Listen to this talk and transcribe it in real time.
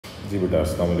जी बेटा,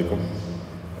 अस्सलाम वालेकुम.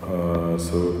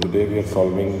 So today we are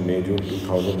solving May-June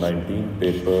 2019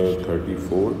 paper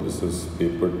 34. This is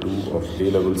paper 2 of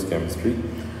A-levels chemistry,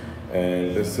 and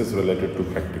this is related to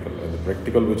practical. And the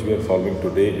practical which we are solving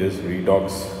today is redox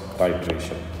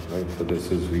titration. Right. So this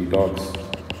is redox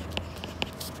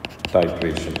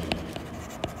titration.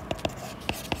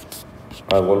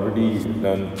 I've already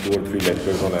done 2 or 3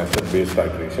 lectures on acid-base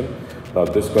titration. Now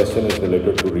this question is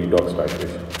related to redox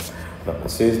titration. Now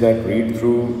it says that read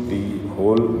through the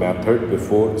whole method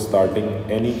before starting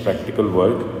any practical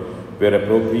work. Where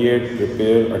appropriate,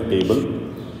 prepare a table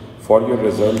for your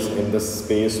results in the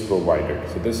space provided.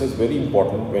 So this is very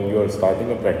important when you are starting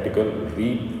a practical.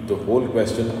 Read the whole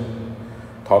question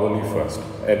thoroughly first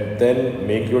and then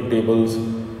make your tables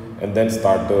and then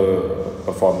start the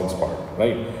performance part,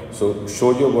 right? So show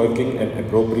your working and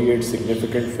appropriate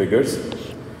significant figures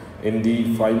in the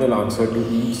final answer to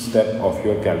each step of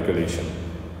your calculation.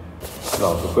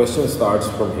 Now the question starts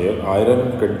from here.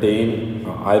 Iron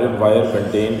wire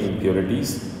contain impurities.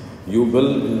 You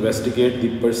will investigate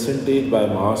the percentage by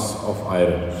mass of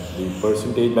iron. The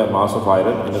percentage by mass of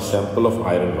iron in a sample of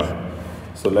iron wire.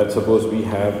 So let's suppose we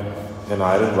have an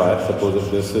iron wire. Suppose if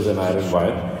this is an iron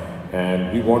wire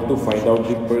and we want to find out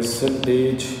the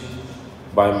percentage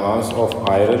by mass of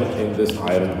iron in this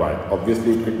iron wire.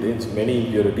 Obviously it contains many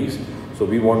impurities, so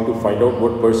we want to find out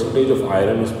what percentage of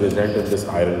iron is present in this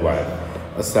iron wire.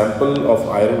 A sample of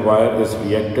iron wire is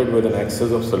reacted with an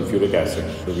excess of sulfuric acid.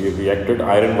 So we have reacted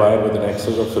iron wire with an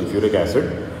excess of sulfuric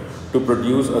acid to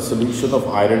produce a solution of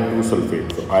iron 2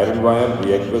 sulfate. So iron wire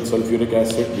react with sulfuric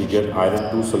acid, we get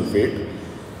iron 2 sulfate.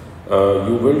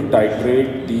 You will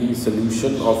titrate the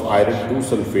solution of iron 2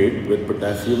 sulfate with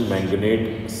potassium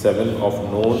manganate 7 of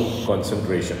known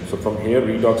concentration. So from here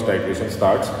redox titration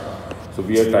starts. So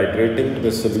we are titrating the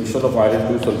solution of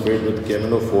iron 2 sulfate with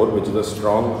KMnO4, which is a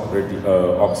strong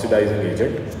oxidizing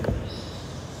agent.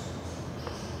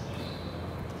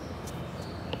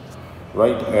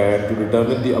 Right, and to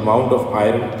determine the amount of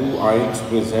iron 2 ions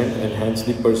present and hence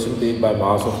the percentage by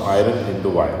mass of iron in the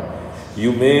wire.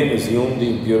 You may assume the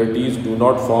impurities do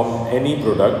not form any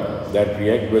product that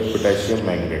react with potassium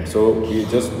manganate. So we are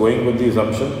just going with the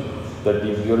assumption that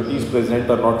the impurities present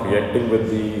are not reacting with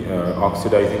the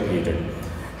oxidizing agent.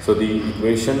 So the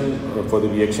equation for the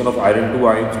reaction of iron 2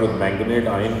 ions with manganate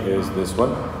ion is this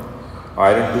one.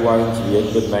 Iron 2 ions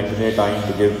react with manganate ion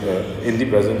to give in the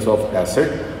presence of acid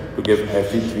to give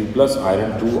Fe3 plus.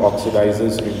 Iron 2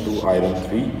 oxidizes into iron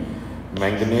 3.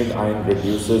 Manganate ion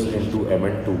reduces into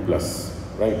Mn2 plus,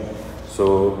 right?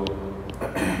 So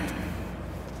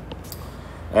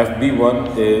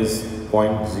Fb1 is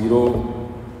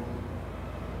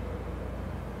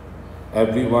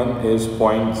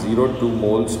 0.02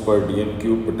 moles per dm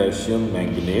cube potassium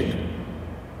manganate.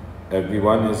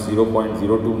 Fb1 is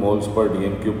 0.02 moles per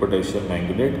dm cube potassium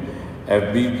manganate.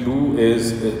 Fb2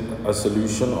 is a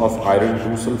solution of iron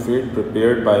 2 sulfate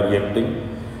prepared by reacting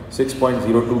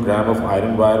 6.02 gram of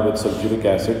iron wire with sulfuric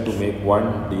acid to make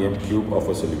 1 dm cube of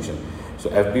a solution. So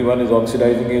Fb1 is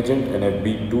oxidizing agent and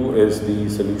Fb2 is the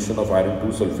solution of iron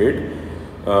 2 sulfate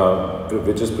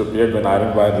which is prepared when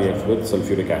iron wire reacts with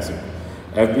sulfuric acid.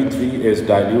 Fb3 is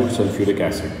dilute sulfuric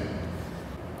acid.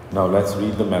 Now let's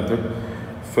read the method.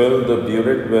 Fill the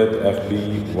burette with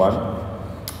Fb1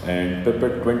 and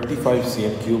pipette 25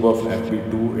 cm cube of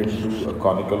Fb2 into a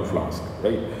conical flask,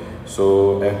 right?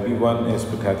 So Fb1 is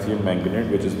potassium manganate,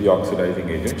 which is the oxidizing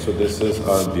agent. So this is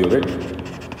our burette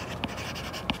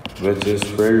which is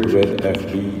filled with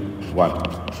Fb1,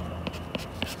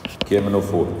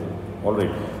 KMnO4.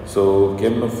 Alright, so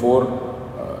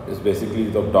KMnO4 is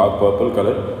basically the dark purple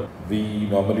color. We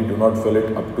normally do not fill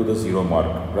it up to the 0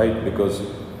 mark, right? Because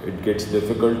it gets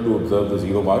difficult to observe the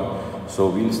 0 mark. So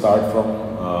we'll start from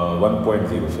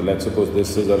 1.0. So let's suppose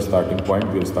this is our starting point.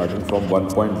 We're starting from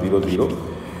 1.00.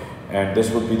 And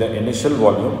this would be the initial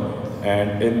volume,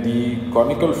 and in the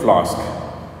conical flask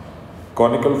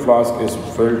is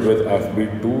filled with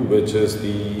Fb2, which is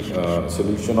the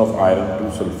solution of iron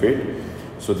 2 sulfate.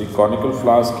 So the conical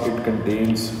flask, it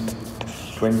contains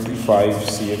 25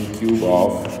 cm cube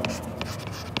of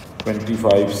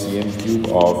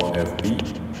Fb2,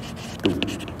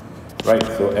 right?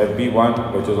 So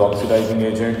Fb1, which is oxidizing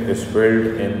agent, is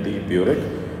filled in the burette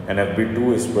and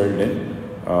Fb2 is filled in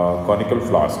conical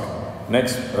flask.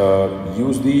 Next,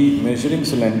 use the measuring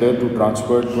cylinder to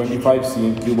transfer 25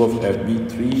 cm cube of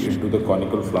Fb3 into the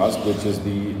conical flask, which is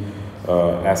the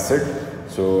acid.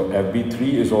 So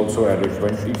Fb3 is also added,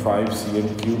 25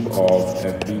 cm cube of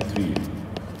Fb3.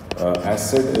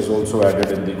 Acid is also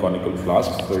added in the conical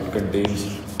flask, so it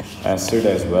contains acid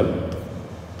as well.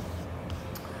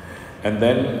 And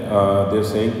then they're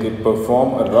saying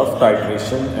perform a rough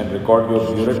titration and record your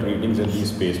burette readings in the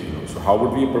space below. So how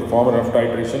would we perform a rough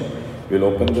titration? We'll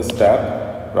open this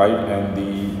tab, right, and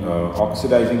the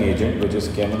oxidizing agent, which is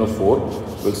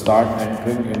KMnO4, will start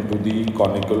entering into the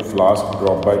conical flask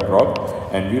drop by drop,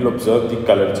 and we'll observe the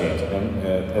color change. And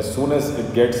as soon as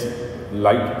it gets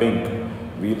light pink,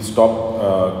 we'll stop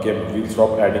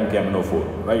adding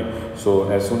KMnO4, right? So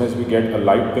as soon as we get a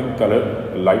light pink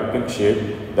color, a light pink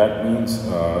shade, that means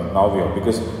now we are,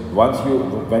 because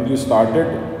when you started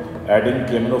adding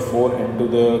KMnO4 into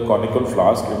the conical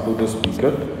flask, into this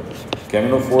beaker,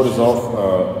 KMnO4 is of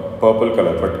purple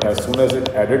color, but as soon as it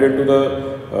added into the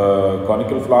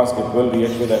conical flask, it will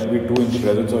react with Fb2 in the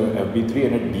presence of Fb3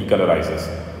 and it decolorizes,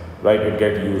 right? It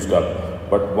gets used up.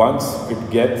 But once it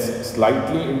gets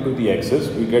slightly into the excess,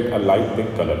 we get a light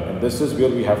pink color, and this is where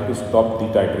we have to stop the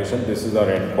titration. This is our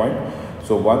end point.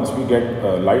 So once we get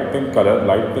a light pink color,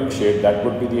 light pink shade, that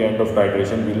would be the end of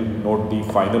titration. We'll note the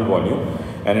final volume,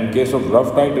 and in case of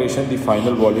rough titration, the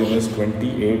final volume is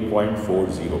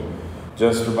 28.40.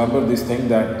 Just remember this thing,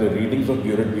 that the readings of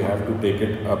burette, we have to take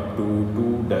it up to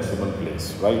 2 decimal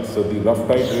place, right? So the rough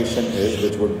titration is,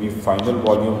 which would be final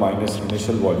volume minus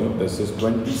initial volume, this is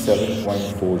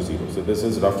 27.40. So this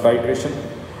is rough titration.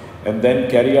 And then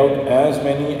carry out as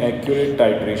many accurate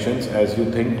titrations as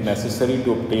you think necessary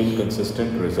to obtain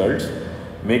consistent results.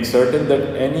 Make certain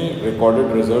that any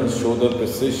recorded results show the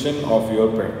precision of your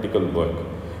practical work.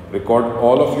 Record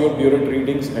all of your burette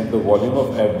readings and the volume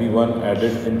of Fb1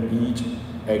 added in each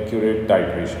accurate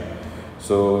titration.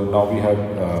 So now we have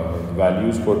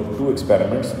values for 2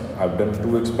 experiments. I've done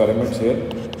 2 experiments here,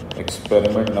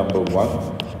 experiment number 1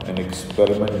 and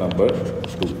experiment number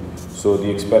 2. So the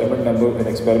experiment number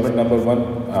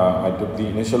 1, I took the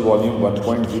initial volume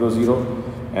 1.00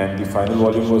 and the final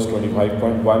volume was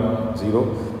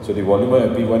 25.10. So the volume of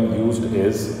Fb1 used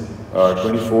is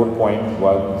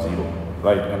 24.10.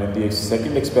 Right, and in the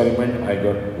second experiment, I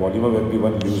got volume of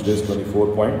Fb1 used is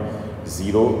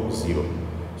 24.00.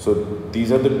 So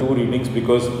these are the 2 readings,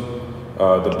 because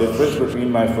the difference between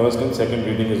my first and second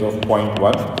reading is of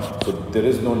 0.1. So there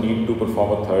is no need to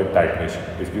perform a third titration.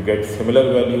 If you get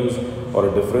similar values or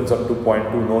a difference up to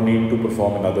 0.2, no need to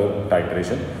perform another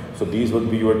titration. So these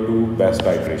would be your 2 best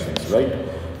titrations, right?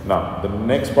 Now, the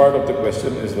next part of the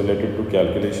question is related to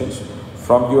calculations.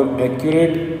 From your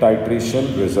accurate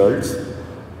titration results,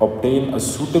 obtain a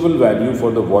suitable value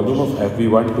for the volume of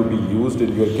Fb1 to be used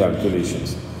in your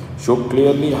calculations. Show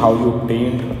clearly how you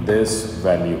obtained this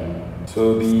value.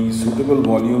 So the suitable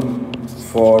volume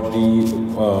for the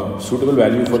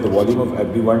value for the volume of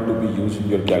Fb1 to be used in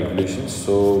your calculations.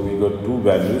 So we got 2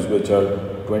 values, which are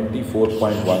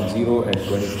 24.10 and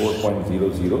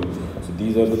 24.00. So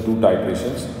these are the 2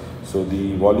 titrations. So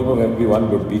the volume of Fb1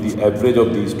 would be the average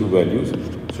of these 2 values.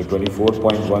 So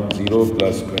 24.10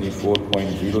 plus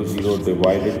 24.00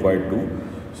 divided by 2.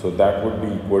 So that would be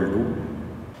equal to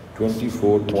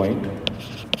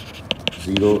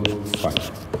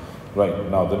 24.05. Right,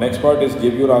 now the next part is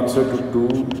give your answer to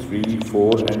 2, 3,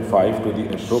 4 and 5 to the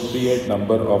appropriate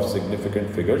number of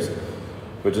significant figures,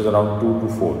 which is around 2 to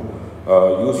 4.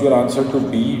 Use your answer to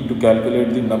B to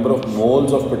calculate the number of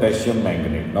moles of potassium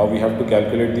manganate. Now we have to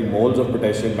calculate the moles of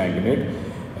potassium manganate,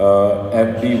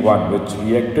 Fb1, which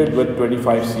reacted with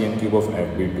 25 cm cube of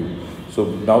Fb2. So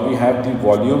now we have the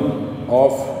volume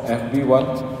of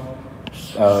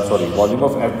volume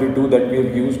of Fb2 that we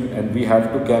have used, and we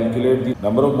have to calculate the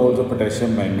number of moles of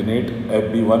potassium manganate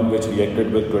Fb1 which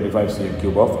reacted with 25 cm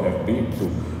cube of Fb2.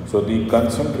 So the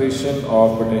concentration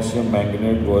of potassium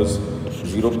manganate was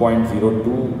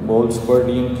 0.02 moles per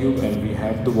dm cube, and we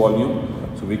have the volume.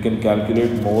 So we can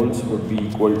calculate moles would be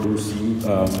equal to C,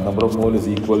 number of mole is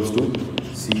equals to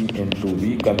C into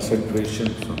V,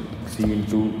 concentration, C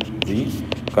into V.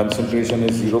 Concentration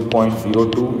is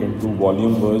 0.02 into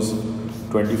volume was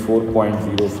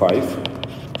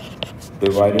 24.05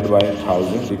 divided by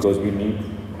 1000, because we need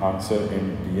answer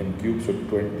in dm cube. So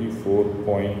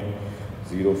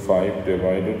 24.05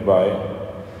 divided by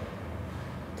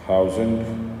 1000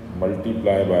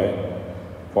 multiplied by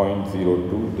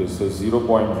 0.02. This is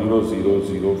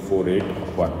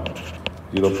 0.000481.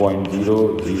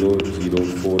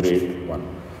 0.000481.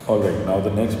 Alright, now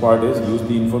the next part is use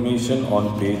the information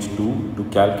on page 2 to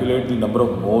calculate the number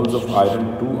of moles of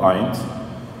iron 2 ions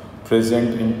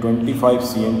present in 25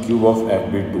 cm cube of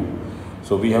Fb2.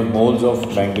 So we have moles of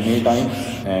manganate ions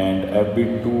and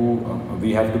Fb2,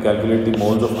 we have to calculate the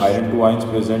moles of iron 2 ions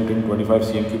present in 25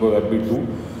 cm cube of Fb2.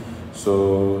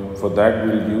 So for that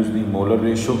we will use the molar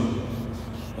ratio,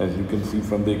 as you can see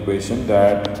from the equation,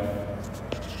 that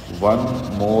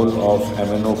 1 mole of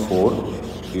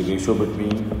MnO4 the ratio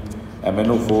between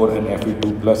MnO4 and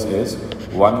Fe2 plus is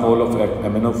 1 mole of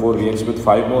MnO4 reacts with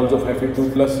 5 moles of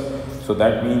Fe2 plus. So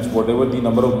that means whatever the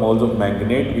number of moles of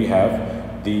manganate we have,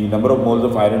 the number of moles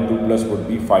of iron 2 plus would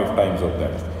be 5 times of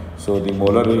that. So the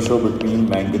molar ratio between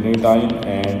manganate ion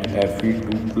and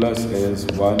Fe2 plus is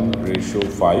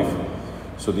 1:5.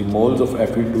 So the moles of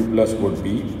Fe2 plus would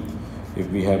be, if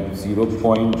we have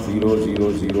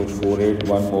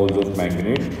 0.000481 moles of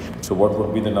manganate, so what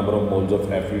would be the number of moles of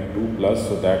Fe2 plus?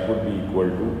 So that would be equal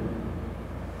to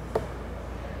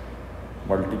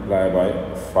multiply by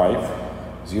 5,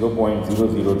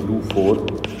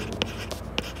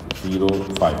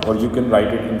 0.002405, or you can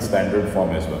write it in standard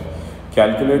form as well.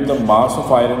 Calculate the mass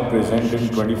of iron present in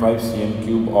 25 cm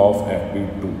cube of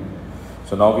Fe2.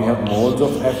 So now we have moles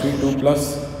of Fe2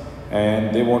 plus,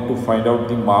 and they want to find out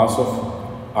the mass of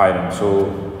iron. So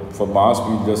for mass,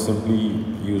 we just simply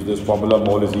use this formula: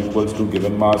 mole is equals to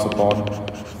given mass upon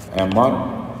mR.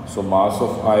 So mass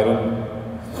of iron,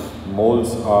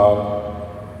 moles are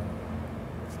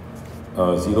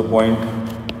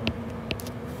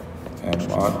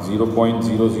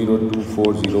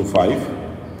 0.002405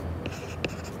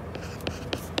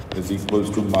 is equals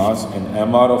to mass, and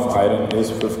mR of iron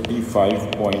is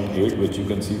 55.8, which you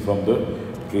can see from the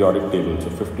periodic table. So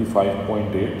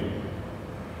 55.8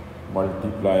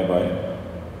 multiply by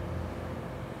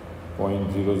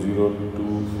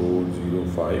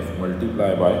 0.002405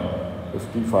 multiply by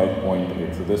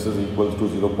 55.8. So this is equals to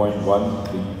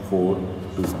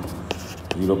 0.1342.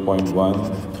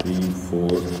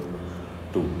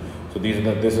 0.1342. So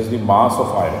this is the mass of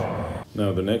iron.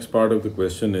 Now the next part of the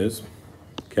question is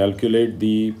calculate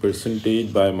the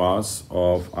percentage by mass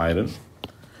of iron.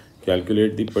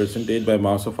 Calculate the percentage by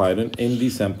mass of iron in the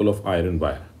sample of iron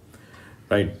wire.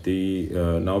 Right.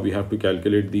 Now we have to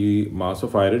calculate the mass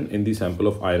of iron in the sample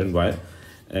of iron wire.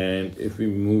 And if we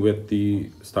move at the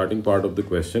starting part of the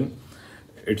question,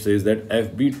 it says that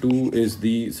Fb2 is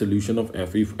the solution of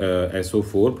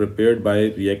FeSO4 prepared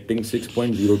by reacting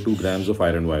 6.02 grams of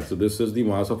iron wire. So this is the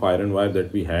mass of iron wire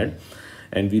that we had,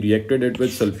 and we reacted it with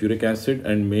sulfuric acid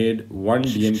and made 1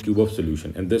 dm cube of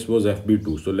solution, and this was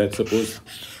Fb2. So let's suppose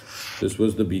this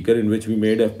was the beaker in which we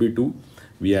made Fb2.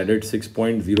 We added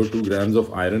 6.02 grams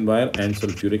of iron wire and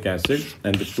sulfuric acid,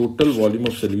 and the total volume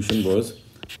of solution was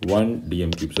 1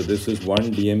 dm cube. So this is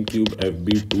 1 dm cube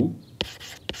Fb2,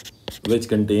 which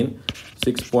contain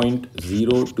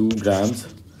 6.02 grams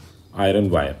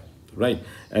iron wire, right?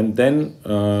 And then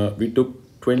we took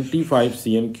 25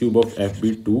 cm cube of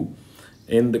Fb2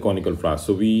 in the conical flask.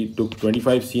 So we took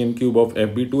 25 cm cube of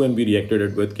Fb2 and we reacted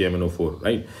it with KMnO4,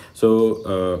 right?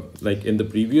 So like in the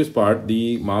previous part,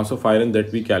 the mass of iron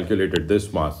that we calculated,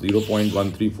 this mass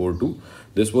 0.1342,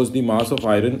 this was the mass of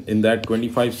iron in that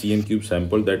 25 cm cube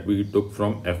sample that we took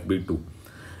from Fb2.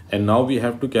 And now we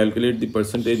have to calculate the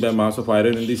percentage by mass of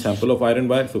iron in the sample of iron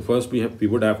wire. So first we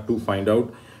would have to find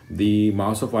out the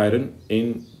mass of iron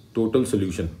in total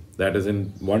solution, that is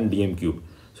in 1 dm cube.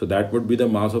 So that would be the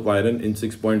mass of iron in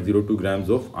 6.02 grams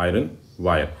of iron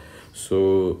wire.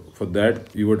 So for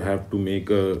that you would have to make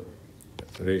a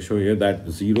ratio here, that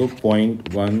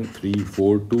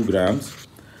 0.1342 grams.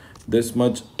 This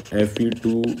much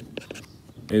Fe2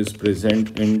 is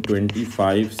present in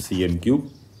 25 cm cube.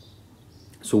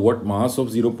 So what mass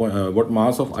of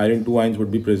iron 2 ions would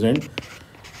be present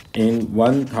in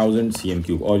 1000 cm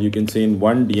cube, or you can say in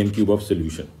 1 dm cube of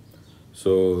solution.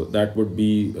 So that would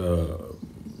be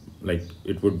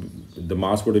the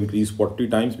mass would increase 40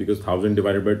 times, because 1000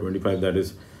 divided by 25, that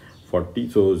is 40.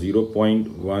 So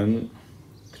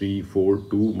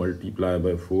 0.1342 multiplied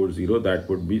by 40, that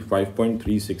would be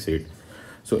 5.368.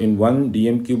 So in 1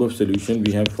 dm cube of solution,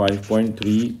 we have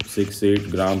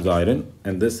 5.368 grams iron,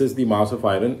 and this is the mass of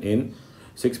iron in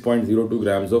 6.02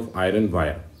 grams of iron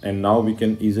wire. And now we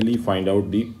can easily find out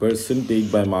the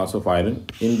percentage by mass of iron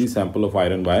in the sample of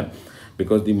iron wire,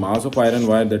 because the mass of iron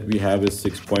wire that we have is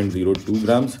 6.02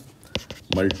 grams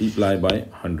multiplied by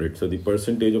 100. So the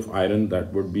percentage of iron,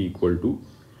 that would be equal to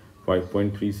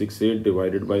 5.368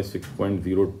 divided by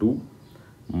 6.02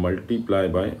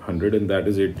 multiplied by 100, and that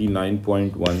is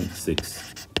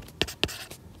 89.16.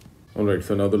 Alright,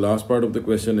 so now the last part of the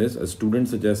question is, a student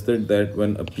suggested that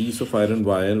when a piece of iron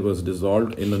wire was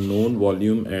dissolved in a known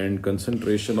volume and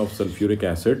concentration of sulfuric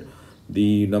acid,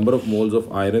 the number of moles of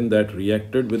iron that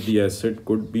reacted with the acid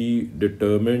could be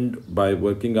determined by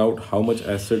working out how much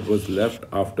acid was left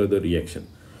after the reaction.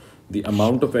 The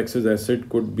amount of excess acid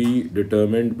could be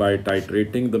determined by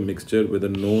titrating the mixture with a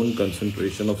known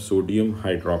concentration of sodium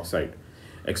hydroxide.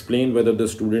 Explain whether the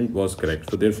student was correct.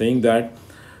 So they're saying that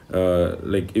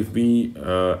like if we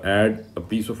add a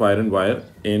piece of iron wire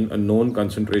in a known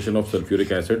concentration of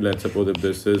sulfuric acid, let's suppose if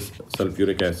this is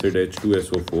sulfuric acid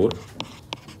H2SO4,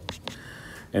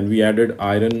 and we added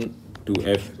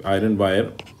iron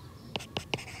wire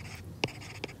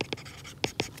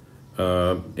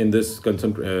in this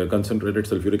concentrated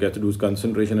sulfuric acid whose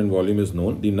concentration and volume is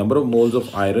known, the number of moles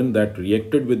of iron that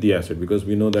reacted with the acid, because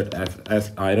we know that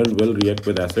as iron will react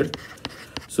with acid,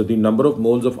 so the number of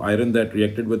moles of iron that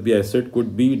reacted with the acid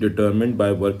could be determined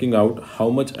by working out how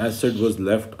much acid was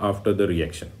left after the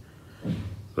reaction.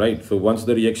 Right, so once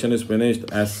the reaction is finished,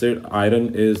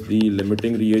 iron is the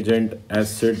limiting reagent,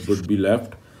 acid would be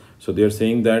left. So they are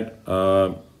saying that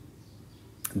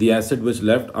the acid which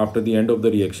left after the end of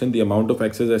the reaction, the amount of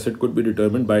excess acid could be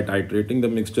determined by titrating the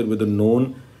mixture with a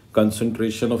known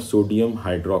concentration of sodium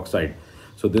hydroxide.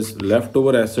 So this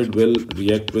leftover acid will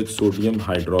react with sodium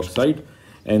hydroxide,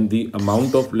 and the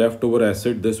amount of leftover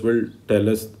acid, this will tell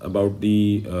us about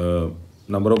the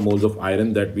number of moles of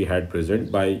iron that we had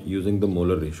present by using the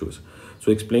molar ratios.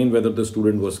 So explain whether the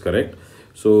student was correct.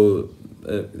 So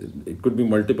it could be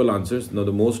multiple answers. Now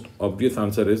the most obvious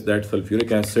answer is that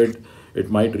sulfuric acid, it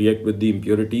might react with the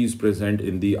impurities present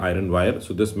in the iron wire.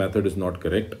 So this method is not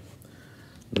correct.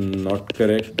 Not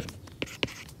correct,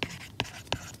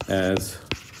 as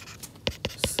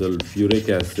sulfuric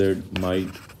acid might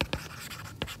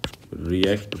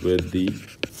react with the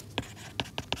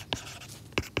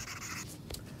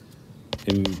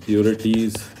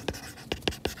impurities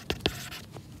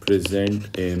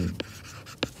present in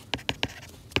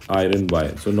iron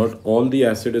wire. So not all the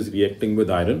acid is reacting with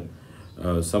iron.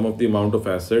 Some of the amount of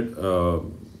acid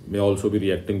may also be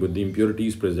reacting with the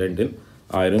impurities present in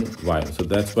iron wire. So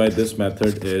that's why this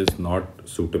method is not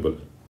suitable.